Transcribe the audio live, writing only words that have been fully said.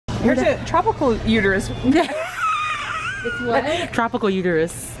Here's a tropical uterus. It's what? Tropical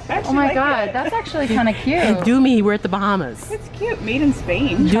uterus. Oh my god, that's actually kind of cute. And do me, we're at the Bahamas. It's cute. Made in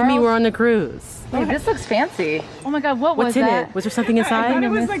Spain. Do me, we're on the cruise. Wait, this looks fancy. Oh my god, what's in it? Was there something I inside? thought it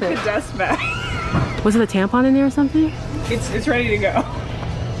was like the dust bag. Was it a tampon in there or something? It's ready to go.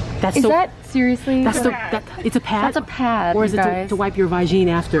 Is that seriously? It's a pad? That's a pad, or is it to wipe your vagine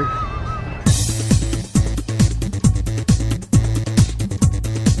after?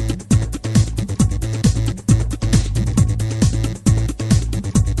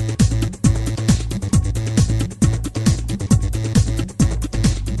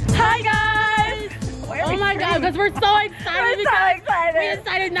 Because we're so excited. We're so excited. We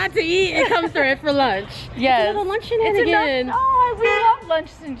decided not to eat and come through it for lunch. Yes. It's a lunch shenanigan. Oh, we love lunch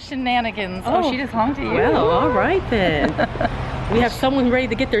shenanigans. Oh, she just honked at you. Well, all right then. We have someone ready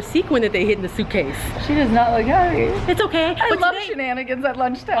to get their sequin that they hid in the suitcase. She does not look happy. It's okay. I love shenanigans at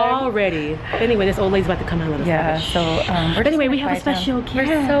lunchtime. Already. Anyway, this old lady's about to come out with us. Yeah, so but anyway, we have a special guest.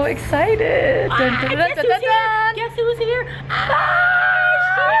 We're so excited. Guess who's here?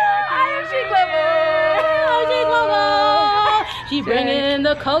 She's bringing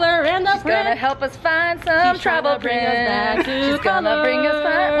the color and the print. She's gonna help us find some trouble print. She's gonna bring us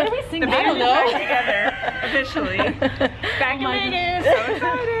back. What are we singing? I don't know. Together, officially. Back in Vegas. So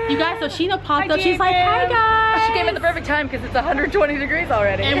excited. You guys, so Sheena popped up. She's like, hi guys. She came at the perfect time because it's 120 degrees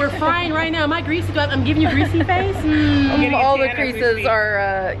already. And we're frying right now. Am I greasy? I'm giving you greasy face? All the creases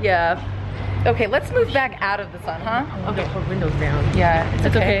are, yeah. Okay, let's move back out of the sun, huh? Okay, put windows down. Yeah, it's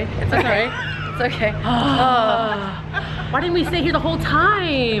okay. It's okay. It's okay. Why didn't we stay here the whole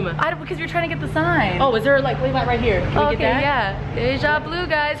time? Because you're trying to get the sign. Oh, is there like way back right here? Can we get that? Yeah. Deja Blue,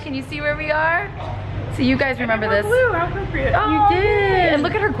 guys. Can you see where we are? So you guys remember this? Blue, how appropriate. Oh, you did. And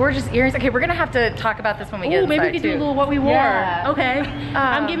look at her gorgeous earrings. Okay, we're gonna have to talk about this when we get inside maybe we could do a little what we wore. Yeah. Okay.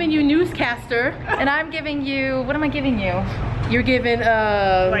 I'm giving you newscaster. And I'm giving you, what am I giving you? You're giving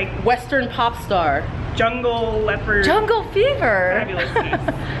like Western pop star. Jungle leopard. Jungle fever. Fabulous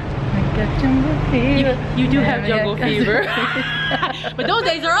piece. Jungle fever. You do have jungle fever. But those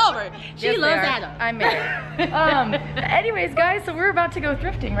days are over. She loves Adam. I'm married. Anyways, guys, so we're about to go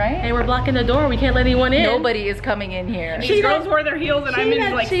thrifting, right? And we're blocking the door. We can't let anyone in. Nobody is coming in here. These girls wore their heels and I'm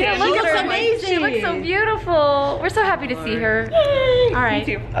in like sandals. She looks amazing. She looks so beautiful. We're so happy to see her. Yay. All right.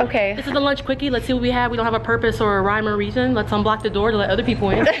 Me too. Okay. This is the lunch quickie. Let's see what we have. We don't have a purpose or a rhyme or reason. Let's unblock the door to let other people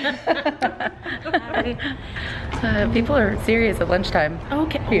in. People are serious at lunchtime.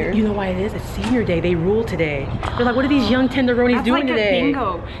 Okay. Here. You know why it is? It's senior day. They rule today. They're like, what are these young tenderonis doing today?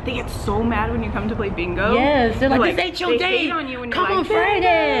 Bingo. They get so mad when you come to play bingo. Yes. They're like, this ain't your they day. hate on you when Come you're on like,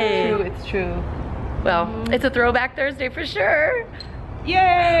 Friday. True, it's true. Well, it's a throwback Thursday for sure.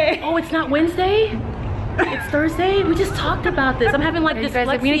 Yay. Oh, it's not Wednesday? It's Thursday? We just talked about this. I'm having like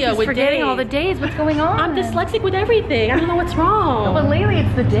dyslexia we keep with forgetting days. all the days. What's going on? I'm dyslexic with everything. I don't know what's wrong. But lately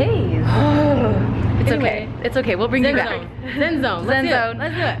it's the days. It's Anyway. okay. It's okay. We'll bring you back. Zen zone. Zen zone.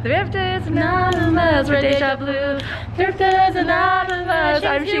 Let's do it. Thrifters Anonymous. We're Deja Blue. Thrifters Anonymous.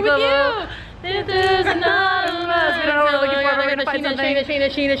 I'm SheGlobal. Thrifters Anonymous. We don't know what we're looking for, but we're gonna find something.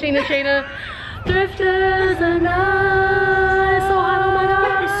 Sheena. Thrifters Anonymous. So hot, oh my god.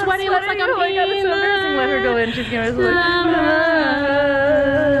 I'm sweating. Looks like I'm peeing. Oh my god, it's so embarrassing. Let her go in. She's gonna look.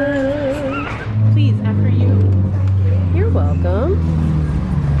 Please, after you. You're welcome.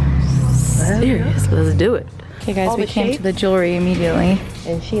 Serious. Let's do it. Okay guys, we came to the jewelry immediately.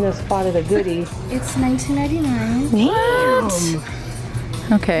 And Sheena spotted a goodie. It's $19.99.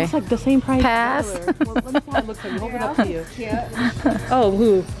 What? Okay. It's like the same price. Pass. Well, let me see how it looks like. Hold it up to you. Oh,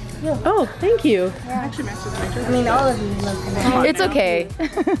 who? Yeah. Oh, thank you. Yeah. I mean, all of you look nice. It's okay.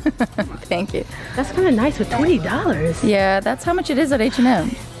 Thank you. That's kind of nice with $20. Yeah, that's how much it is at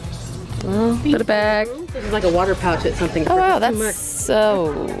H&M. Well, Put it back. This is like a water pouch at something. Oh wow, that's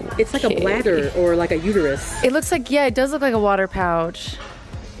so It's like a bladder or like a uterus. It looks like, yeah, it does look like a water pouch.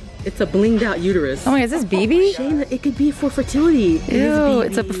 It's a blinged out uterus. Oh my god, is this BB? Shayna, it could be for fertility. Ew,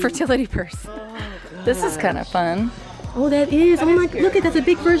 it's a fertility purse. Oh, this is kind of fun. Oh, that is. Oh my, look at that's a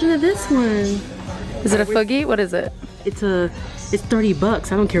big version of this one. Is it a foogie? What is it? It's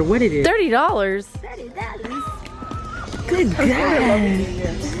 $30. I don't care what it is. $30. Good God.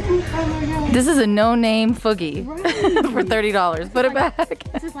 This is a no-name foogie for $30. Put it back.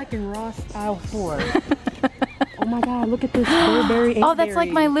 This is like in Ross aisle 4. Oh my God, look at this Burberry Ain't Oh, that's like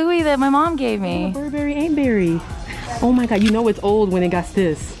my Louis that my mom gave me. Oh, Burberry Ain't Berry. Oh my God, you know it's old when it got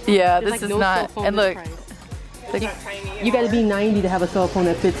this. Yeah, it's this like is not. And look. You gotta be 90 to have a cell phone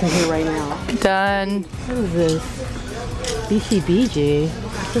that fits in here right now. Done. What is this? BCBG.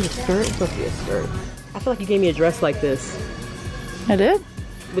 Is this a skirt? It's supposed to be a skirt. I feel like you gave me a dress like this. I did?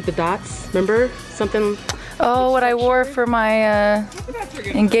 with the dots. Remember something? Oh, what I wore for my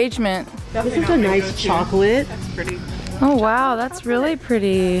engagement. This is a nice chocolate. That's pretty. Oh wow, that's really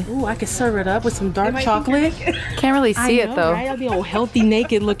pretty. Ooh, I could serve it up with some dark chocolate. Can't really see it though. Right? That'll be a healthy,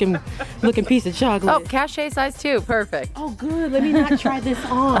 naked looking piece of chocolate. Oh, cachet size 2, perfect. Oh, good. Let me not try this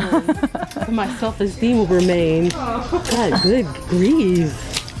on. My self-esteem will remain. God, good grief.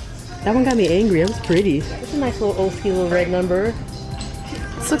 That one got me angry. That was pretty. It's a nice little old little red number.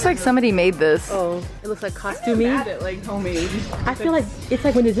 This looks like somebody made this. Oh, it looks like costumey. Like homemade. I feel like it's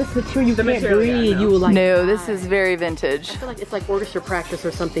like when it's this material you can't breathe. You will like. No, this is very vintage. I feel like it's like orchestra practice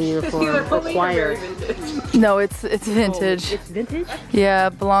or something uniform. Or choir. No, it's vintage. Oh, it's vintage? Yeah,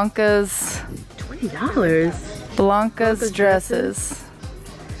 Blanca's $20. Blanca's dresses.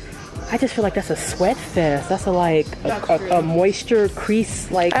 I just feel like that's a sweat fest. That's a moisture crease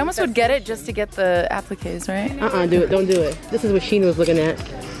like. I almost would get it just to get the appliques, right? Do it. Don't do it. This is what Sheena was looking at.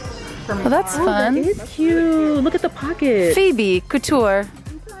 Well, that's fun. That is cute. Look at the pocket. Phoebe Couture.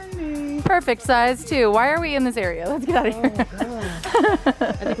 Perfect size too. Why are we in this area? Let's get out of here.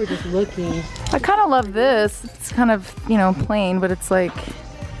 I think we're just looking. I kind of love this. It's kind of, you know, plain, but it's like.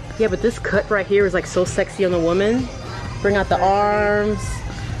 Yeah, but this cut right here is like so sexy on the woman. Bring out the arms.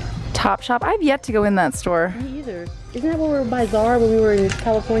 Top Shop. I've yet to go in that store. Me either. Isn't that what we were by Zara when we were in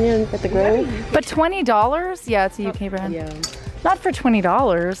California at the Grove? But $20? Yeah, it's a UK brand. Yeah. Not for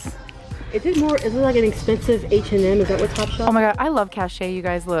 $20. Is it like an expensive H&M? Is that what Top Shop? Oh my god, I love cachet, you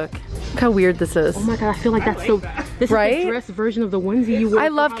guys. Look how weird this is. Oh my god, I feel like that's so. This right? is the dress version of the onesie you wore. I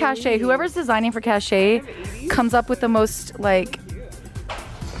love cachet. Whoever's designing for cachet comes up with the most like.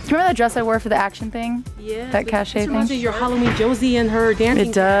 Remember that dress I wore for the action thing? Yeah. That cachet This reminds thing? me of your Halloween Josie and her dancing.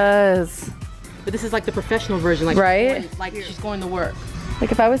 It does. But this is like the professional version, like right? She's going to work.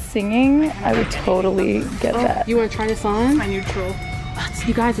 Like if I was singing, I would totally get that. You want to try this on? My neutral.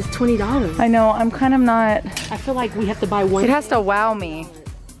 You guys, it's $20. I know. I'm kind of not. I feel like we have to buy one. It has to wow me.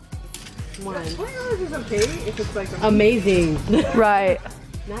 $20 is okay if it's like amazing. Right.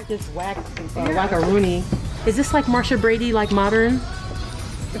 Not just whack-a-rooney. Is this like Marsha Brady, like modern?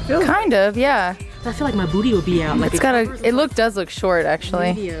 Kind of, yeah. I feel like my booty would be out. Like it's got a. It does look short,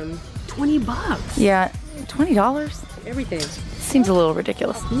 actually. Medium. $20. Yeah, $20. Everything. Seems a little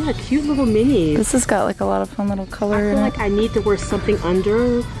ridiculous. Yeah, cute little minis. This has got like a lot of fun little color. I feel like I need to wear something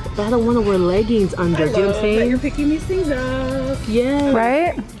under, but I don't want to wear leggings under. Do you know what I'm saying? You're picking these things up. Yeah.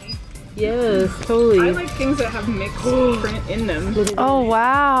 Right? Yes, totally. I like things that have mixed print in them. Oh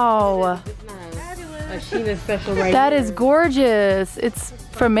wow. A Sheena special right That here. is gorgeous. It's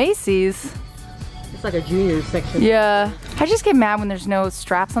from Macy's. It's like a junior section. Yeah. I just get mad when there's no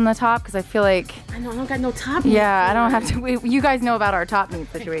straps on the top because I feel like. I know, I don't got no top. Yeah, I don't have to. You guys know about our top meat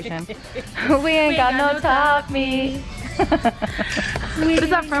situation. we ain't got no top meat. What is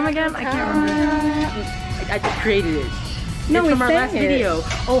that from again? I can't remember. I just created it. No, it's from our sang last it. video.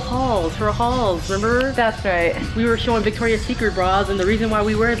 Oh, hauls. Her hauls, remember? That's right. We were showing Victoria's Secret bras, and the reason why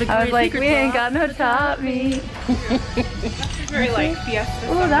we wear Victoria's I was like, Secret we ain't bras. got no top meat. Very like fiesta.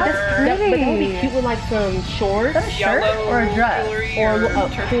 Oh, that's But that would be pretty. cute with like some shorts. Is that a shirt Yellow or a dress? jewelry Or or a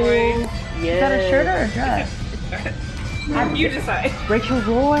turquoise. Yeah. Is that a shirt or a dress? You decide. Rachel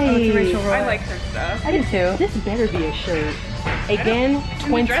Roy. it's Rachel Roy. I like her stuff. I do too. This better be a shirt. Again,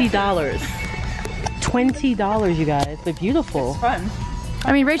 $20. $20, you guys. They're beautiful. Fun.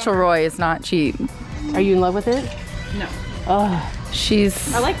 I mean, Rachel Roy is not cheap. Are you in love with it? No. Oh,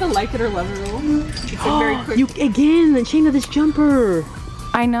 She's. I like the like it or love it rule. It's like very quick. you again, Sheena, this jumper.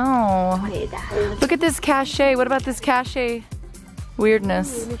 I know. Look at this cachet. What about this cachet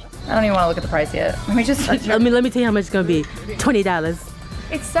weirdness? I don't even want to look at the price yet. Let me just. Let me tell you how much it's gonna be. $20.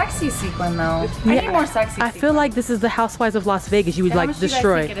 It's sexy sequin though. I need more sexy. I feel like this is the Housewives of Las Vegas. You would like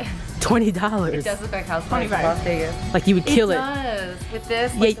destroy. $20. It does look like Housewives of Las Vegas. Like you would kill it. Does. With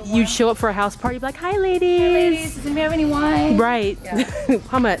this. Yeah, Like the you'd show up for a house party, be like, "Hi, ladies." Hey, ladies, does anybody have any wine? Right. Yeah.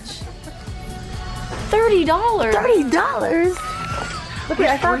 How much? $30. $30. Look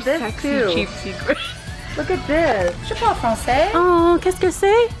at We're this sexy, too. cheap secret. Look at this. Je parle français. Oh, qu'est-ce que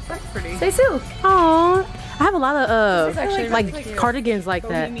c'est? That's pretty. C'est sûr. Oh, I have a lot This is of actually like really cute. cardigans like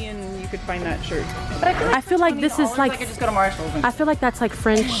that. Bohemian, you could find that shirt. But I feel like this is I like could just go to Marshall's. And I feel like that's like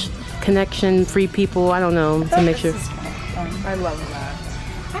French Connection, Free People. I don't know to make sure. This is kind of fun. I love that.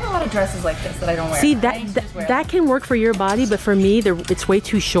 I have a lot of dresses like this that I don't wear. See I used to just wear that can work for your body, but for me, it's way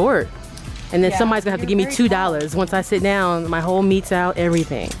too short. And then Yeah, somebody's gonna have to give me you're very $2 once I sit down. My whole meat's out,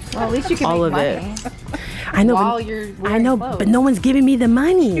 everything, Well, at least you can all make of it. money I know, while but, you're I wearing know, clothes. but no one's giving me the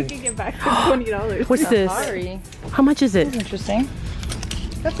money. You can get back to $20. What's this? Sorry. How much is it? Interesting.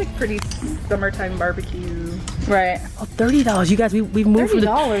 That's like pretty summertime barbecue. Right. Oh, $30. You guys, we've moved from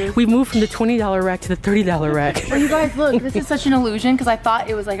 $30? we moved from the $20 rack to the $30 rack. Well, you guys, look, this is such an illusion because I thought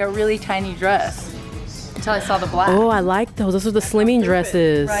it was like a really tiny dress until I saw the black. Oh, I like those. Those are the slimming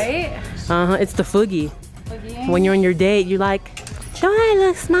dresses. Right? It's the foogie. When you're on your date, you're like, don't I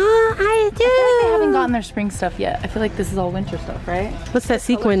look small? I do. I feel like they haven't gotten their spring stuff yet. I feel like this is all winter stuff, right? What's that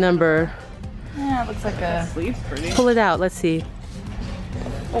sequin number? Yeah, it looks like a... Sleeve's pretty. Pull it out. Let's see.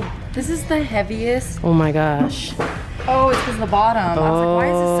 Oh, this is the heaviest. Oh my gosh. Oh, it's because of the bottom. I was like, why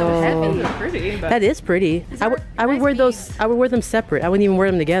is this so heavy? They're pretty, but That is pretty. I would wear those. I would wear them separate. I wouldn't even wear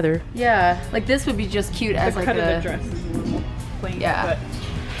them together. Yeah, like this would be just cute as the like cut of a... the dress is a little plain. Yeah. But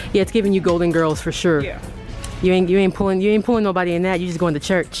Yeah, it's giving you Golden Girls for sure. yeah. You ain't pulling nobody in that. You just going to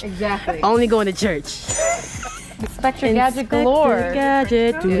church. Exactly. Only going to church. Inspector Gadget galore. Inspector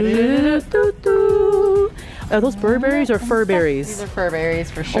Gadget. Doo-doo-doo-doo-doo. Are those Burberries or Furberries? These are Furberries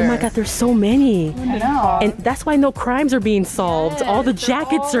for sure. Oh my God, there's so many. I know. And that's why no crimes are being solved. All the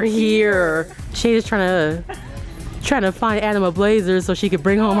jackets are here. Shayna's trying to find Adam a blazer so she could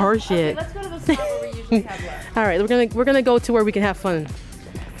bring home her shit. Let's go to the spot where we usually have left. All right, we're gonna go to where we can have fun.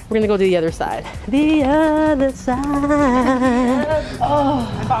 We're gonna go to the other side. The other side.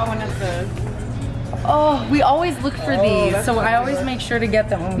 Oh, I bought one of the. oh, we always look for these, so I always make sure to get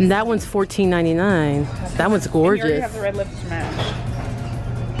them. When we That one's $14.99. That one's You already gorgeous. have the red lips to match.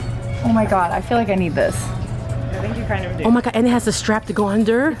 Oh my God, I feel like I need this. I think you kind of do. Oh my God, and it has a strap to go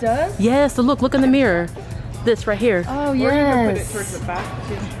under. It does? Yes, so look in the mirror. This right here. Oh Or you can put it yes. towards the back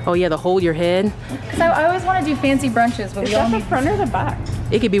too. Oh yeah, the hold your head. Because I always want to do fancy brunches, but Is we all that the need front or the back?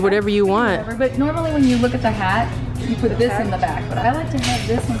 It could be whatever you want. whatever. But normally when you look at the hat, you put this in the back. But I like to have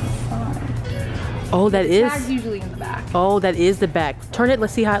this on the side. Oh, that Tag's is. usually in the back. Oh, that is the back. Turn it.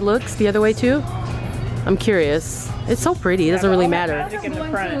 Let's see how it looks the other way too. I'm curious. It's so pretty. It doesn't really matter. Magic in the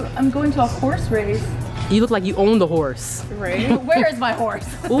front. I'm going to a horse race. You look like you own the horse. Right? Where is my horse?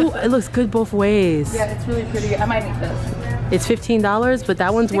 Ooh, it looks good both ways. Yeah, it's really pretty. I might need this. It's $15, but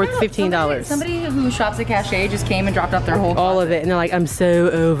that one's worth $15. Somebody who shops at Cachet just came and dropped off their whole All of it, and they're like, I'm so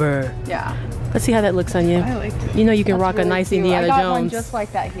over. Yeah. Let's see how that looks on you. I liked it. You know you can That's rock a really nice cute. Indiana I got one Jones. just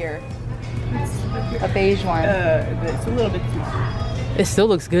like that here. A beige one. It's a little bit small. It still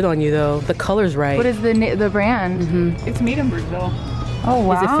looks good on you though. The color's right. What is the brand? It's made in Brazil. Oh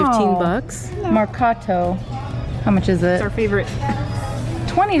wow. Is it 15 bucks? Mercato. How much is It's it? our favorite.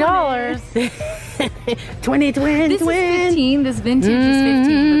 $20. 20 twin, This is twin. 15. This vintage is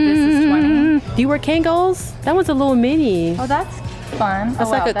 15, but this is 20. Do you wear Kangol? That one's a little mini. Oh, that's fun. That's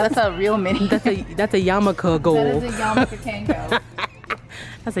Oh, like wow, a- that's a real mini. That's a Yamaka That goal. is a Yamaka Kango.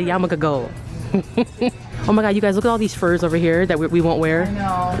 That's a Yamaka goal. Oh my God, you guys, look at all these furs over here that we won't I wear.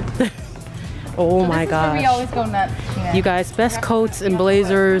 know. Oh So my this is where we gosh. always go nuts. Sheena. You guys, best coats and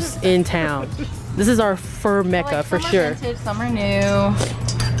blazers in town. This is our fur mecca Like, for some are sure. Vintage, some are new.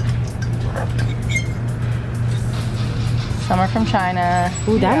 Some are from China.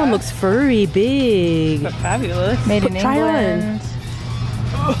 Ooh, that one looks furry, big. But fabulous. Made in Try on. England.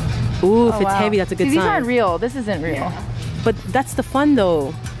 Ooh, if Oh, it's wow. heavy, that's a good See, these sign. aren't real. This isn't real. But that's the fun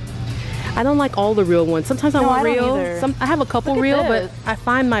though. I don't like all the real ones. Sometimes I No, want I don't real. either. I have a couple Look at real, this. but I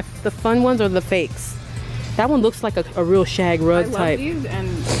find the fun ones are the fakes. That one looks like a real shag I rug love type. these, and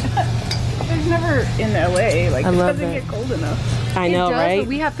there's never in LA. Like I it love doesn't that. get cold enough. I know, It does, right? But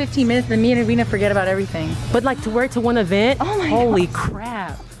we have 15 minutes, then me and Rena forget about everything. But like to wear it to one event, Oh my holy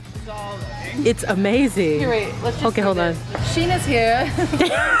crap. It's amazing. Here, wait. Let's just Okay, do hold on. this. Sheena's here.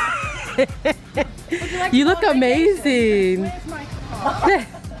 You look amazing.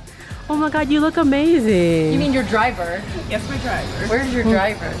 Oh my God, you look amazing. You mean your driver? Yes, my driver. Where's your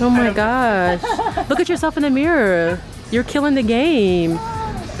driver? Oh my gosh. Look at yourself in the mirror. You're killing the game.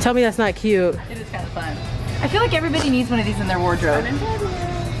 Tell me that's not cute. It is kind of fun. I feel like everybody needs one of these in their wardrobe.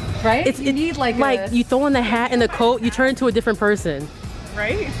 Right? You need like you throw on the hat and the coat, you turn into a different person.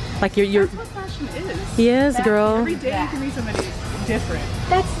 Right? Like you're That's what fashion is. yes, girl. Every day you can be somebody different.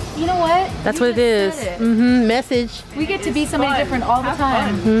 That's, you know what? That's You what it is. just said it. Message. We get to be somebody Fun. different all the Have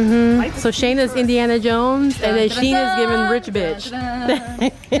time. fun. Life is So Shayna's short. Indiana Jones, and then Dun, dun, Sheena's dun, giving rich dun, bitch.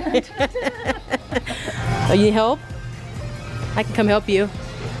 dun, dun. Oh, you need help? I can come help you.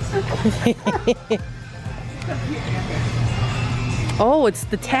 Oh, it's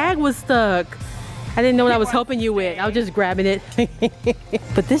the tag was stuck. I didn't know what I was helping you with. I was just grabbing it.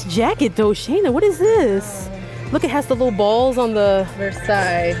 But this jacket though, Shayna, what is this? Look, it has the little balls on the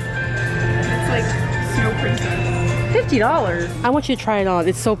Versailles. It's like Snow Princess. $50. I want you to try it on.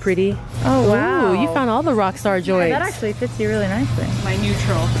 It's so pretty. Oh wow. Ooh, you found all the rock star joints. That actually fits you really nicely. My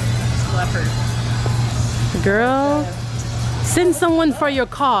neutral leopard. Girl, send someone for your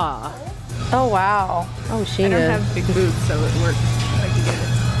car. Oh wow. Oh, I Sheena. don't have big boots, so it works. I can get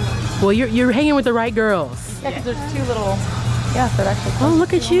it. Well, you're hanging with the right girls. Yeah, because there's two little. Yeah, so it actually. Oh,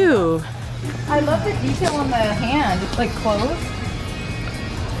 look at you. I love the detail on the hand. It's like clothes.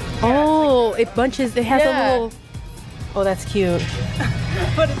 Oh, it bunches. It has Yeah. a little. Oh, that's cute.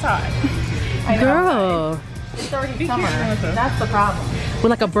 But it's hot. Girl. It's already summer. That's the problem. With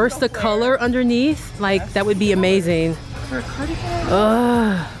like a burst of color underneath. Like, that would be amazing. For a cardigan.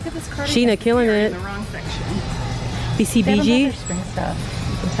 Ugh. Look at this cardigan. Sheena killing You're it. in the wrong section. They have BCBG. another spring stuff.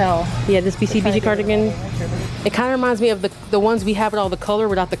 You can tell. Yeah, this BCBG cardigan. It kind of reminds me of the ones we have with all the color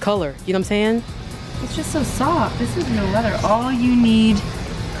without the color. You know what I'm saying? It's just so soft. This is real leather. All you need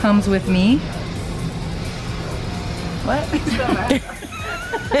comes with me. What?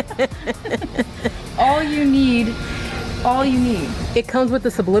 All you need. It comes with the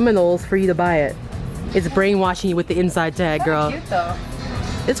subliminals for you to buy it. It's brainwashing you with the inside tag, girl. Cute though.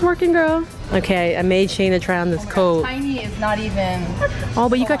 It's working, girl. Okay, I made Sheena try on this coat. Tiny is not even. Oh,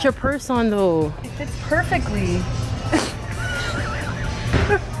 but you got your purse on though. It fits perfectly.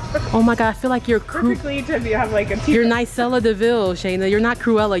 Oh my god, I feel like you're Perfectly if you have like a you're Nicella DeVille, Sheena. You're not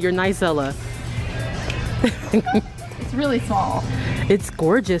Cruella, you're Nicella. It's really small. It's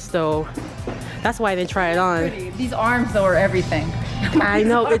gorgeous though. That's why I didn't try it on. Pretty. These arms though are everything. I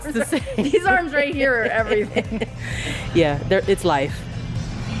know, it's the same. These arms right here are everything. Yeah, it's life.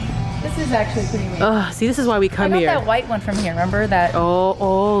 This is actually pretty neat. See, this is why we I come got here. that white one from here. Remember that?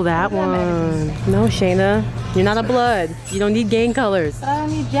 Oh, that Look at one. that No, Sheena, you're not a blood. You don't need gang colors. But I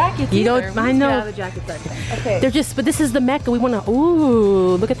don't need jackets. You either. don't- We I just know. get out of the jacket section. Okay. They're just, but this is the Mecca. We want to.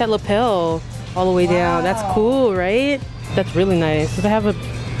 Ooh, look at that lapel all the way down. That's Wow. cool, right? That's really nice. They have a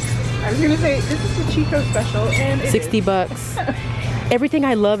I was gonna say this is the Chico special, and it 60 bucks. Everything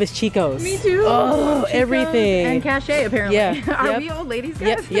I love is Chico's. Me too. Oh, everything. And cachet apparently. Yeah, Are yep. we old ladies?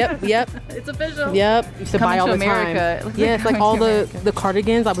 Guys? Yep. It's official. Yep. Used to buy Coming all to the America. time. It looks Yeah, like it's like Coming all to the America.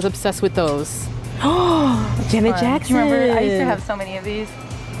 cardigans. I was obsessed with those. Oh, Janet Fun. Jackson. Do you remember? I used to have so many of these.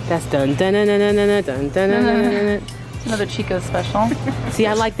 That's dun dun dun dun dun dun dun dun dun dun. It's another Chico special. See,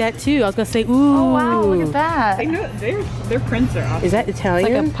 I like that too. I was gonna say, ooh. Oh wow, look at that. I know their prints are awesome. Is that It's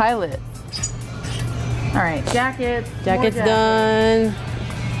Italian? like a pilot. All right, jackets. Jacket's done.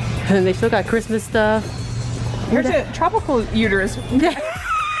 And they still got Christmas stuff. Here's a tropical uterus.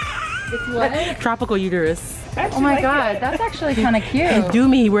 It's what? Tropical uterus. Actually, Oh my like god, it. that's actually kind of cute. Do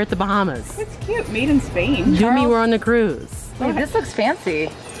me, we're at the Bahamas. It's cute. Made in Spain. Do me, we're on the cruise. Wait, this looks fancy.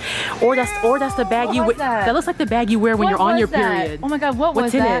 Or that's the bag you was wear. that? That looks like the bag you wear when What you're on was your that? period. Oh my god, what What's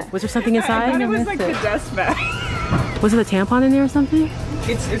was in that? it? Was there something I thought inside? it was missed like the it. dust bag. Was it a tampon in there or something?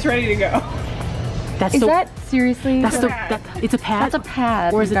 It's ready to go. That's Is the, that seriously? that's the pad? it's a pad. That's a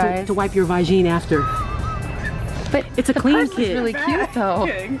pad, Or is you it guys. to wipe your vagine after? But It's a the clean purse is kit. really cute though.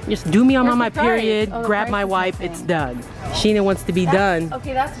 Kidding. Just do me, I'm Where's on my the price? period. Oh, the Grab price my is wipe. missing. It's done. Sheena wants to be done.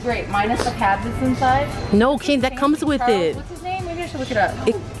 Okay, that's great. Minus the pad that's inside. No, Shane, that comes with Charles, it. What's his name? Maybe I should look it up.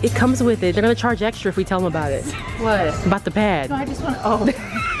 It comes with it. They're gonna charge extra if we tell them about it. What? About the pad. No, I just want. Oh.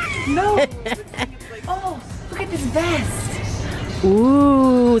 No. Oh, look at this vest.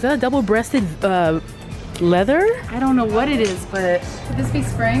 Ooh, is that a double-breasted leather? I don't know what it is, but could this be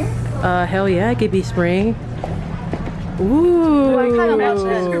spring? Hell yeah, it could be spring. Ooh. I kinda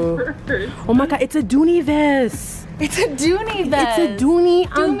love this. Oh my god, it's a Dooney vest. It's a Dooney vest. It's a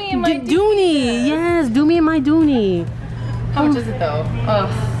Dooney. Do me in my Dooney. Dooney Yes, do me in my Dooney. How much is it though?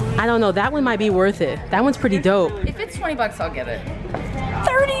 I don't know. That one might be worth it. That one's pretty dope. If it's 20 bucks, I'll get it.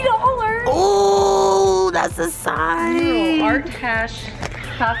 $30. Oh, that's a sign. Art hash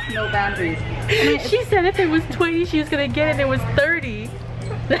no boundaries. She said if it was 20, she was gonna get it. And it was 30.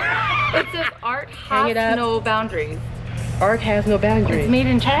 It says art Hang it has up. no boundaries. Art has no boundaries. It's made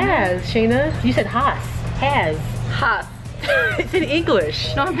in China. Has, Sheena. You said has. Has. Has. It's in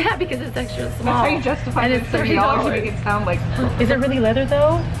English. Not bad because it's extra That's small. how you justify And the it's $30 to make $30. it sound like Is it really leather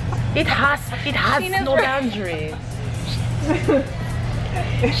though? It has Sheena's no right. boundaries.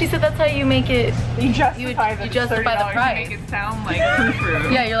 She said that's how you make it. you justify you that it's justify the $30 price. to make it sound like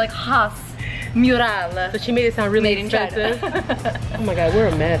frou-frou. Yeah, you're like has mural. So she made it sound really Made in China. expensive. Oh my god, we're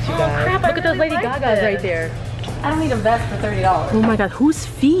a mess, you guys. crap, I Look at those really Lady like Gagas this. right there. I don't need a vest for $30. Oh my god, whose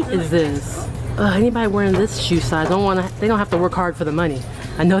feet is this? Anybody wearing this shoe size they don't have to work hard for the money.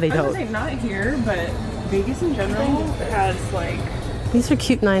 I know they I was don't. gonna say not here, but Vegas in general has like These are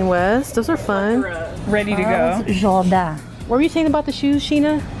cute 9 West. Those are fun. ready to go. Jordan. What were you saying about the shoes,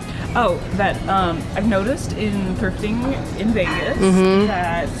 Sheena? Oh, that I've noticed in thrifting in Vegas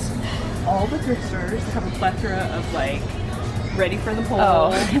that all the thrift stores have a plethora of like ready for the pull.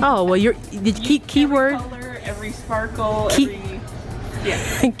 Oh, well, keyword Every color, every sparkle, Key-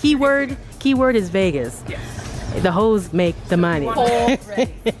 every keyword keyword is Vegas. Yes. The hoes make the money.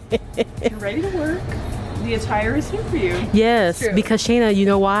 You're ready to work. The attire is here for you. Yes, because Sheena, you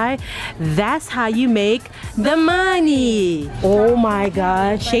know why? That's how you make the money. Oh my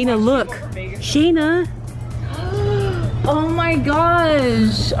God, Sheena, look. Sheena. Oh my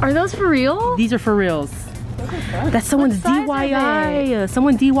gosh. Are those for real? These are for reals. That's someone's size are DIY.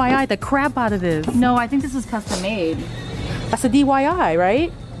 Someone DIY the crap out of this. No, I think this was custom made. That's a DIY,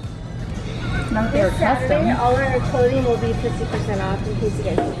 right? Not that they were Saturday, custom. all our clothing will be 50% off in case you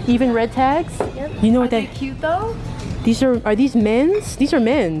guys need. Even red tags? Yep. You know Are what they that? cute though? These are these men's? These are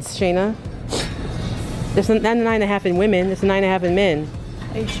men's, Sheena. There's not a 9.5 in women. There's a 9.5 in men.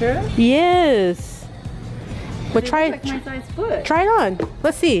 Are you sure? Yes. But try Like my size foot. try it on.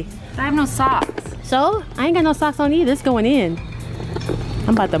 Let's see. I have no socks. So I ain't got no socks on either. It's going in. I'm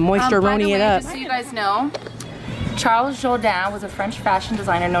about to moisture-roni it up. Just so you guys know, Charles Jourdain was a French fashion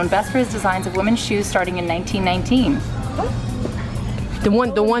designer known best for his designs of women's shoes starting in 1919.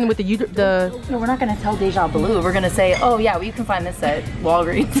 The one with the. No, we're not gonna tell Deja Blue. We're gonna say, oh yeah, well, you can find this at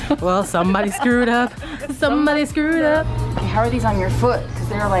Walgreens. Well, somebody screwed up. Somebody screwed up. Okay, how are these on your foot? Because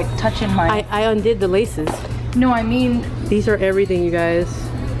they're like touching my. I undid the laces. No, I mean. These are everything, you guys.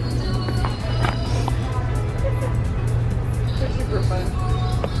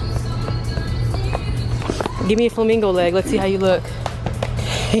 Give me a flamingo leg. Let's see how you look.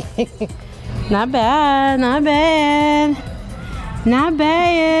 Not bad. Not bad. Not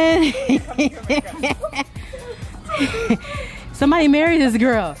bad. Somebody marry this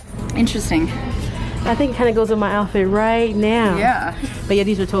girl. Interesting. I think it kind of goes with my outfit right now. Yeah. But yeah,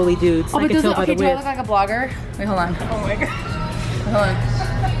 these are totally dudes. Oh, I but can does tell it, by okay, the do I width. look like a blogger? Wait, hold on. Oh my God. Hold on.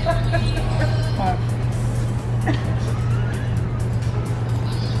 Hold on.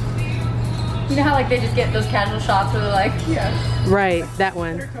 You know how like they just get those casual shots where they're like, Yes. Right, that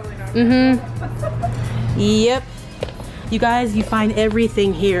one. They're totally not. Yep. You guys, you find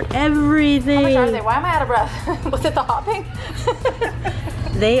everything here. Everything. how much are they? Why am I out of breath? Was it the hopping?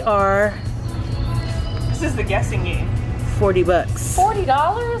 They are This is the guessing game. $40.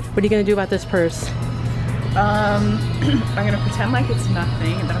 $40? What are you gonna do about this purse? I'm gonna pretend like it's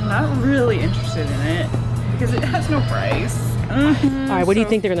nothing, that I'm not really interested in it because it has no price. All right, what do you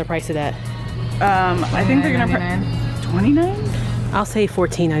think they're gonna price it at? I think they're gonna $29. I'll say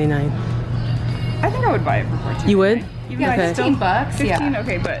 $14.99. I think I would buy it for $14. You would? Even Yeah, though I Okay. still- 15 bucks. 15, Yeah.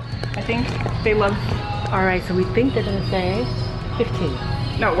 okay, but I think they love. All right, so we think they're gonna say 15.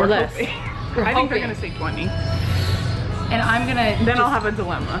 No, Or we're less. hoping. We're I think they're hoping. gonna say 20. And I'm gonna. Then I'll have a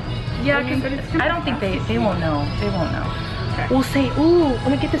dilemma. Yeah, because I don't think they won't know. They won't know. We'll say, ooh, I'm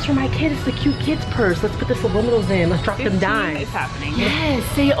gonna get this for my kid. It's a cute kid's purse. Let's put the subliminals in. Let's drop them 15 dimes. is happening. Yes.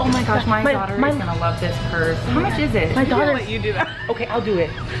 Say, oh my gosh, my daughter my- is gonna love this purse. How much is it? My I'm gonna daughter. let you do that. Okay, I'll do it.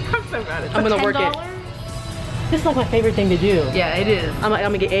 I'm so bad at I'm that. gonna work it. This is like my favorite thing to do. Yeah, it is. I'm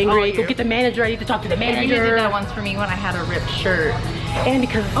gonna get angry. Oh, Go you. get the manager. I need to talk to the And you manager. did that once for me when I had a ripped shirt. And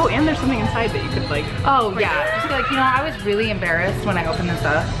because Oh, and there's something inside that you could like. Oh yeah. Just be like, you know, I was really embarrassed when I opened this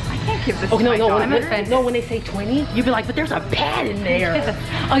up. I can't give this. oh to no my no daughter. when they say 20, you'll be like, but there's a pad in there.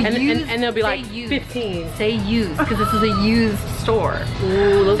 and they'll be like 15. Say used, because this is a used store.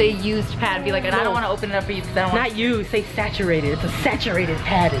 Ooh, Say used pad. Be like, and I don't want to open it up for you because I don't want. not you. Say saturated. It's a saturated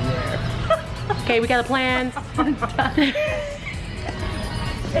pad in there. Okay, we got a plan.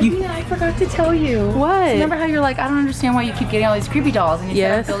 Yeah, I forgot to tell you. What? Remember how you're like, I don't understand why you keep getting all these creepy dolls, and you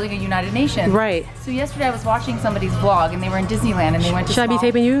Yes. said I'm building a United Nations. Right. So yesterday I was watching somebody's vlog, and they were in Disneyland, and they went to. Should I be small-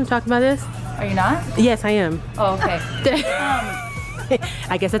 taping you talking about this? Are you not? Yes, I am. Oh, okay.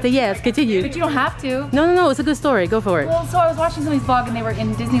 I guess that's a yes. Continue. But you don't have to. No, it's a good story. Go for it. Well, so I was watching somebody's vlog, and they were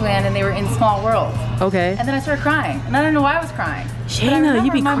in Disneyland, and they were in Small World. Okay. And then I started crying, and I don't know why I was crying. But I Shayna, remember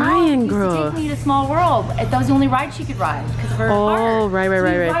you be my mom crying, used to girl. take me to Small World. That was the only ride she could ride because of her Oh, heart. right. So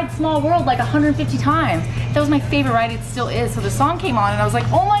we ride Small World like 150 times. That was my favorite ride. It still is. So the song came on, and I was like,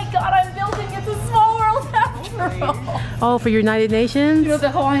 oh my god, I'm building it to Small World after all. Oh, for United Nations? You know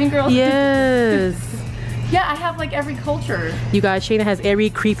the Hawaiian girls? Yes. Yeah, I have like every culture. You guys, Shayna has every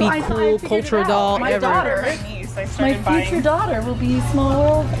creepy, So I cool figured cultural it out. doll My ever. daughter- My niece, I My started buying. future daughter will be Small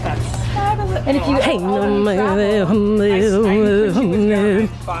World. That's Fabulous. And if you Hey, I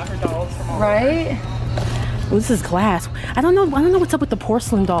bought her dolls from all. right? Oh, this is glass. I don't know what's up with the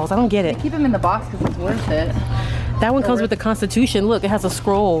porcelain dolls. I don't get it. Keep them in the box because it's worth it. That one comes with the Constitution. Look, it has a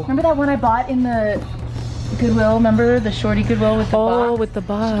scroll. Remember that one I bought in the Goodwill? Remember the shorty Goodwill with the Oh, box? with the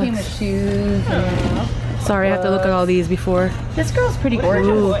Came with box. shoes. And Sorry, I have to look at all these before. this girl's pretty Ooh.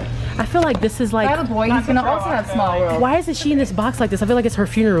 gorgeous. I feel like this is like. I have a boy. He's gonna also have Small World. Why isn't she in this box like this? I feel like it's her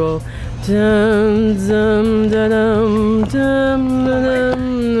funeral. Dum, dum, da, dum, dum, da,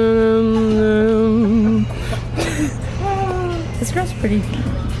 dum, dum. This girl's pretty.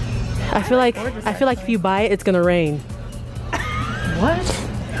 I feel like if you buy it, it's gonna rain. What?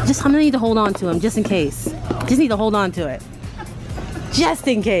 I'm gonna need to hold on to him just in case. Just need to hold on to it. Just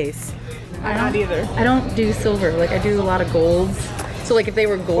in case. I'm not either. I don't do silver. Like I do a lot of golds. So like if they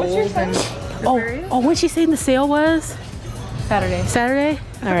were gold, then. Oh, when she saying the sale was? Saturday. Saturday?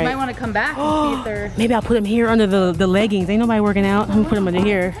 All Might right. want to come back and see if they're. Maybe I'll put him here under the leggings. Ain't nobody working out. I'm gonna put him under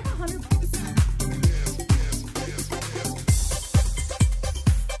here.